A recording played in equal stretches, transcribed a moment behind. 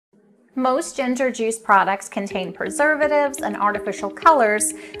Most ginger juice products contain preservatives and artificial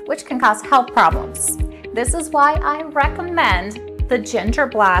colors, which can cause health problems. This is why I recommend the Ginger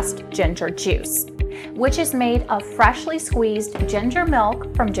Blaast ginger juice, which is made of freshly squeezed ginger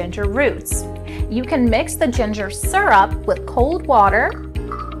milk from ginger roots. You can mix the ginger syrup with cold water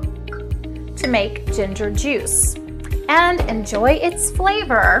to make ginger juice and enjoy its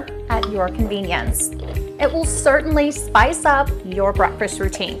flavor at your convenience. It will certainly spice up your breakfast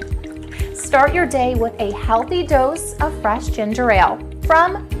routine. Start your day with a healthy dose of fresh ginger ale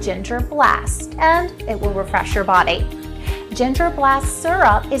from Ginger Blaast, and it will refresh your body. Ginger Blaast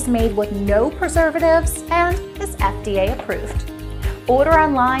syrup is made with no preservatives and is FDA approved. Order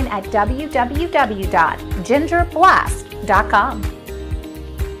online at www.gingerblast.com.